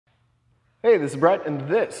Hey, this is Brett, and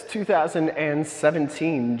this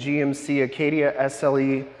 2017 GMC ACADIA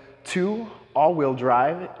SLE2 all-wheel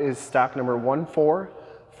drive is stock number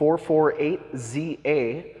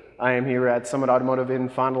 14448ZA. I am here at Summit Automotive in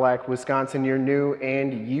Fond du Lac, Wisconsin, your new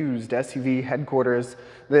and used SUV headquarters.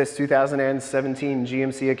 This 2017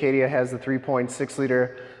 GMC ACADIA has the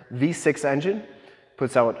 3.6-liter V6 engine,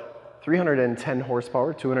 puts out 310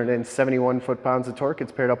 horsepower, 271 foot-pounds of torque.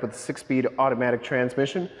 It's paired up with a 6-speed automatic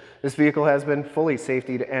transmission. This vehicle has been fully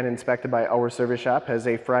safetied and inspected by our service shop, has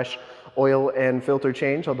a fresh oil and filter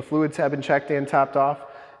change. All the fluids have been checked and topped off,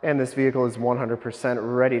 and this vehicle is 100%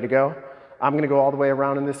 ready to go. I'm gonna go all the way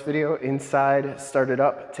around in this video, inside, start it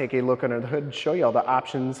up, take a look under the hood, show you all the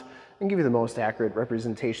options, and give you the most accurate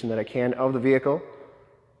representation that I can of the vehicle.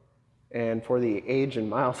 And for the age and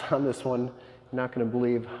miles on this one, you're not going to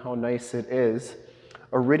believe how nice it is.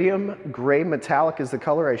 Iridium gray metallic is the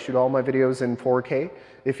color. I shoot all my videos in 4K.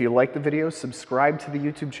 If you like the video, subscribe to the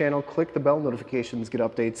YouTube channel, click the bell notifications, get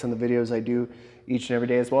updates on the videos I do each and every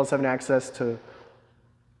day, as well as having access to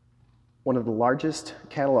one of the largest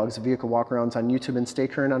catalogs of vehicle walkarounds on YouTube, and stay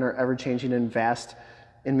current on our ever-changing and vast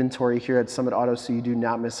inventory here at Summit Auto so you do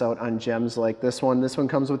not miss out on gems like this one. This one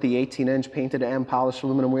comes with the 18-inch painted and polished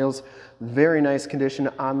aluminum wheels. Very nice condition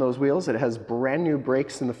on those wheels. It has brand new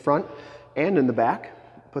brakes in the front and in the back.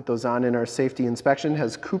 Put those on in our safety inspection.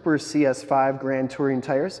 Has Cooper CS5 Grand Touring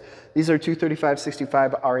tires. These are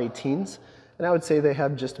 235/65 R18s, and I would say they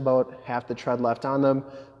have just about half the tread left on them,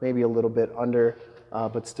 maybe a little bit under,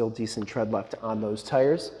 but still decent tread left on those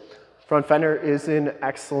tires. Front fender is in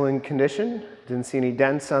excellent condition. Didn't see any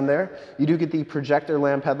dents on there. You do get the projector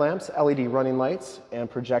lamp headlamps, LED running lights,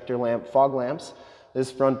 and projector lamp fog lamps.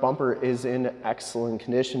 This front bumper is in excellent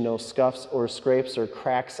condition. No scuffs or scrapes or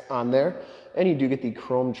cracks on there. And you do get the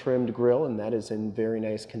chrome trimmed grille, and that is in very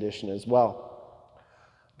nice condition as well.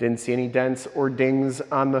 Didn't see any dents or dings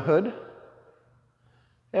on the hood.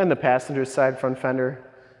 And the passenger side front fender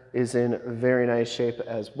is in very nice shape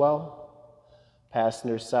as well.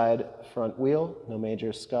 Passenger side front wheel, no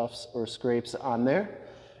major scuffs or scrapes on there.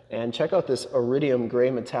 And check out this Iridium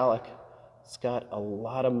gray metallic. It's got a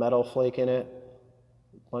lot of metal flake in it,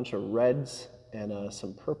 a bunch of reds and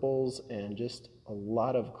some purples, and just a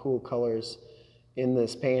lot of cool colors in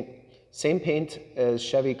this paint. Same paint as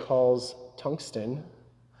Chevy calls tungsten.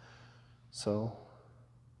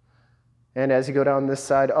 And as you go down this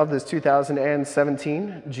side of this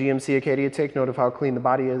 2017 GMC ACADIA, take note of how clean the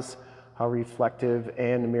body is, how reflective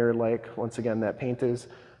and mirror-like, once again, that paint is.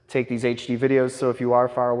 Take these HD videos, so if you are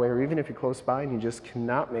far away, or even if you're close by and you just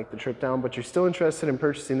cannot make the trip down, but you're still interested in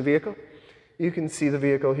purchasing the vehicle, you can see the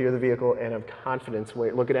vehicle, hear the vehicle, and have confidence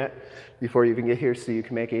looking at before you even get here, so you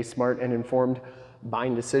can make a smart and informed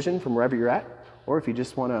buying decision from wherever you're at. Or if you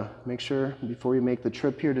just want to make sure before you make the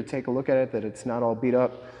trip here to take a look at it that it's not all beat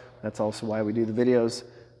up, that's also why we do the videos.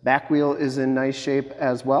 Back wheel is in nice shape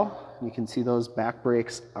as well. You can see those back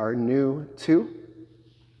brakes are new too.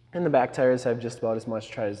 And the back tires have just about as much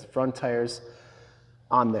tread as the front tires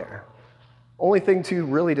on there. Only thing to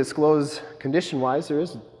really disclose condition-wise, there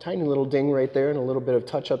is a tiny little ding right there and a little bit of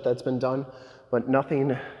touch-up that's been done, but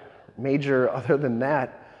nothing major other than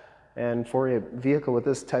that. And for a vehicle with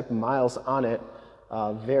this type of miles on it,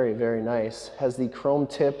 very, very nice. Has the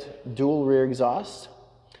chrome-tipped dual rear exhaust.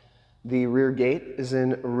 The rear gate is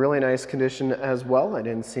in really nice condition as well. I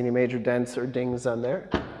didn't see any major dents or dings on there.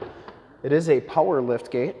 It is a power lift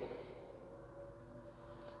gate.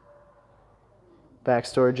 Back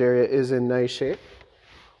storage area is in nice shape.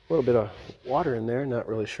 A little bit of water in there, not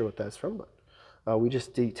really sure what that's from, but we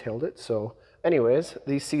just detailed it. So anyways,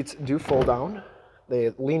 these seats do fold down.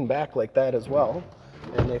 They lean back like that as well,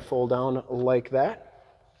 and they fold down like that.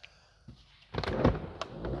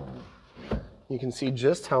 You can see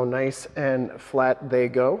just how nice and flat they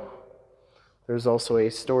go. There's also a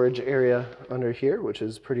storage area under here, which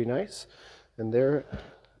is pretty nice. And there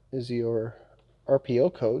is your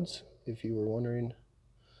RPO codes, if you were wondering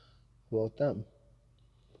about them.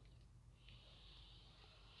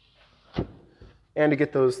 And to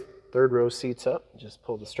get those third row seats up, just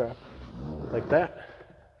pull the strap like that,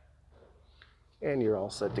 and you're all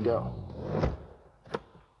set to go.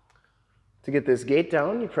 To get this gate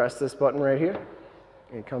down, you press this button right here,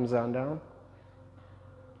 and it comes on down.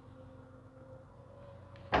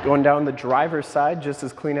 Going down the driver's side, just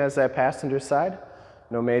as clean as that passenger side.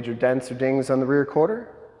 No major dents or dings on the rear quarter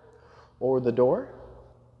or the door.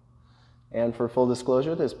 And for full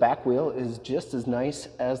disclosure, this back wheel is just as nice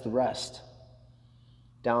as the rest.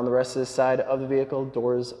 Down the rest of this side of the vehicle,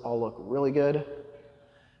 doors all look really good.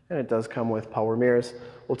 And it does come with power mirrors.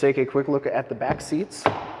 We'll take a quick look at the back seats.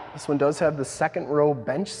 This one does have the second row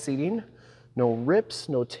bench seating, No rips,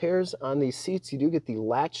 no tears on these seats. You do get the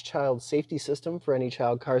latch child safety system for any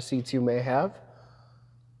child car seats you may have.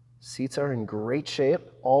 Seats are in great shape.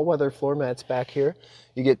 All weather floor mats back here.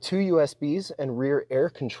 You get 2 USBs and rear air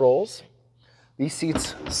controls. These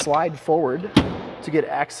seats slide forward to get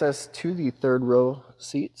access to the third row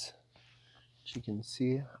seats, which you can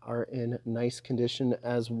see are in nice condition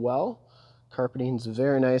as well. Carpeting's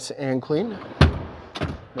very nice and clean.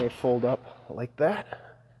 They fold up like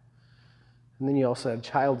that. And then you also have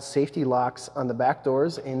child safety locks on the back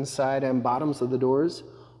doors, inside and bottoms of the doors.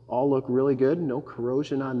 All look really good, no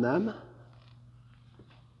corrosion on them.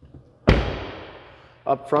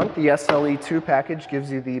 Up front, the SLE2 package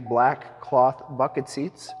gives you the black cloth bucket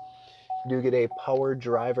seats. You do get a power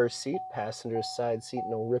driver seat, passenger side seat,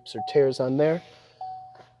 no rips or tears on there.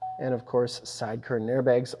 And of course, side curtain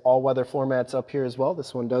airbags, all weather floor mats up here as well.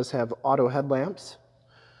 This one does have auto headlamps.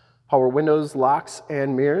 Power windows, locks,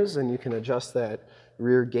 and mirrors, and you can adjust that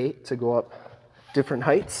rear gate to go up different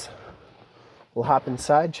heights. We'll hop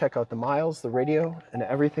inside, check out the miles, the radio, and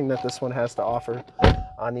everything that this one has to offer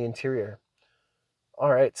on the interior.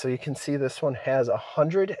 All right, so you can see this one has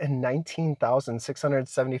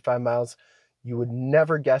 119,675 miles. You would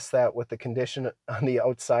never guess that with the condition on the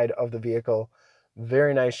outside of the vehicle.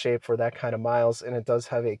 Very nice shape for that kind of miles, and it does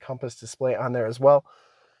have a compass display on there as well.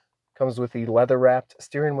 Comes with the leather-wrapped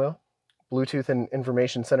steering wheel, Bluetooth and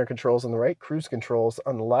information center controls on the right, cruise controls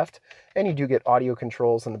on the left, and you do get audio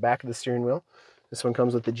controls on the back of the steering wheel. This one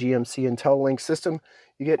comes with the GMC IntelliLink system.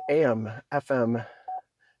 You get AM, FM,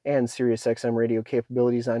 and Sirius XM radio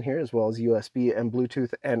capabilities on here, as well as USB and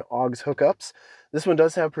Bluetooth and AUX hookups. This one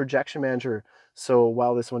does have projection manager, so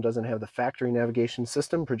while this one doesn't have the factory navigation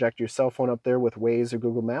system, project your cell phone up there with Waze or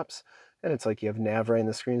Google Maps, and it's like you have nav right in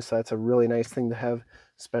the screen, so that's a really nice thing to have,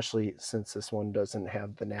 especially since this one doesn't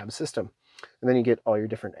have the nav system. And then you get all your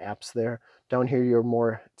different apps there. Down here, your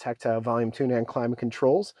more tactile volume tune and climate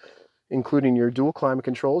controls, including your dual climate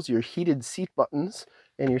controls, your heated seat buttons,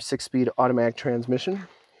 and your 6-speed automatic transmission.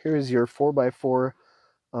 Here's your 4x4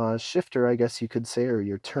 shifter, I guess you could say, or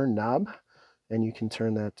your turn knob. And you can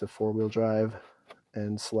turn that to 4-wheel drive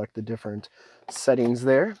and select the different settings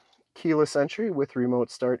there. Keyless entry with remote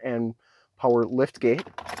start and power lift gate.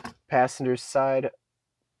 Passenger side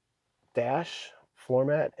dash, floor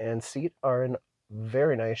mat, and seat are in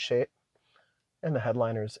very nice shape. And the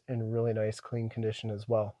headliner's in really nice clean condition as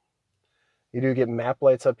well. You do get map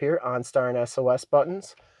lights up here, OnStar and SOS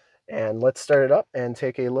buttons. And let's start it up and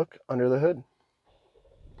take a look under the hood.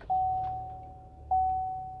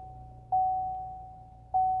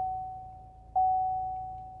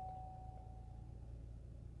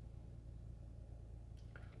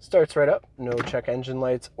 Starts right up, no check engine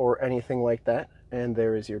lights or anything like that. And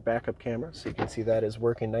there is your backup camera, so you can see that is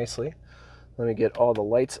working nicely. Let me get all the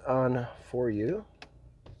lights on for you.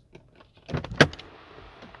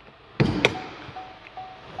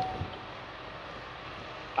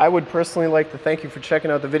 I would personally like to thank you for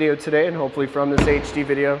checking out the video today, and hopefully from this HD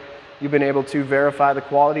video, you've been able to verify the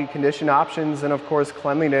quality, condition options, and of course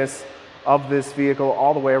cleanliness of this vehicle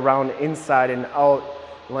all the way around, inside and out.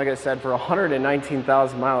 And like I said, for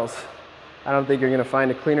 119,000 miles, I don't think you're gonna find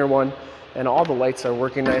a cleaner one. And all the lights are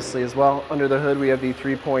working nicely as well. Under the hood, we have the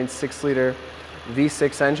 3.6 liter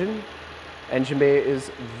V6 engine. Engine bay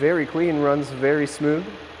is very clean, runs very smooth.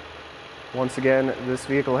 Once again, this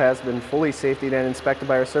vehicle has been fully safetied and inspected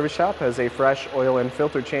by our service shop, has a fresh oil and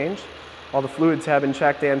filter change. All the fluids have been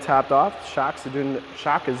checked and topped off. Shock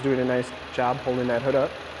is doing a nice job holding that hood up.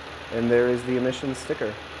 And there is the emissions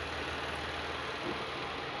sticker.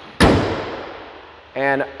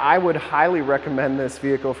 And I would highly recommend this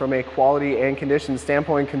vehicle from a quality and condition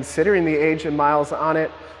standpoint, considering the age and miles on it.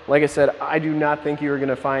 Like I said, I do not think you're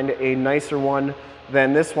gonna find a nicer one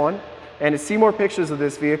than this one. And to see more pictures of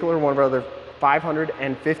this vehicle or one of our other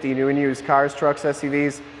 550 new and used cars, trucks,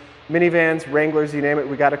 SUVs, minivans, Wranglers, you name it,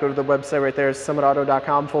 we gotta go to the website right there,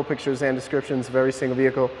 summitauto.com, full pictures and descriptions of every single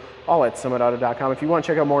vehicle, all at summitauto.com. If you wanna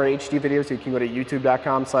check out more HD videos, you can go to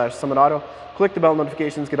youtube.com/summitauto. Click the bell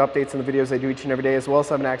notifications, get updates on the videos I do each and every day, as well as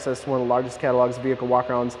having access to one of the largest catalogs of vehicle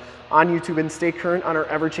walkarounds on YouTube, and stay current on our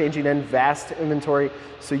ever-changing and vast inventory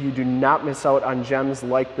so you do not miss out on gems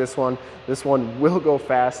like this one. This one will go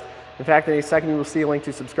fast. In fact, in a second, you will see a link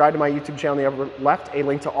to subscribe to my YouTube channel in the upper left, a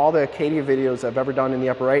link to all the Acadia videos I've ever done in the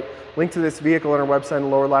upper right, link to this vehicle on our website in the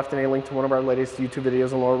lower left, and a link to one of our latest YouTube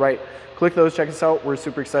videos in the lower right. Click those, check us out. We're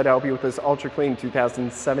super excited to help you with this ultra clean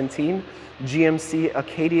 2017 GMC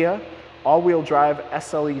ACADIA all-wheel drive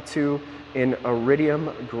SLE2 in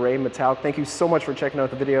Iridium gray metallic. Thank you so much for checking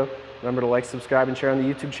out the video. Remember to like, subscribe, and share on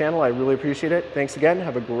the YouTube channel. I really appreciate it. Thanks again.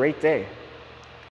 Have a great day.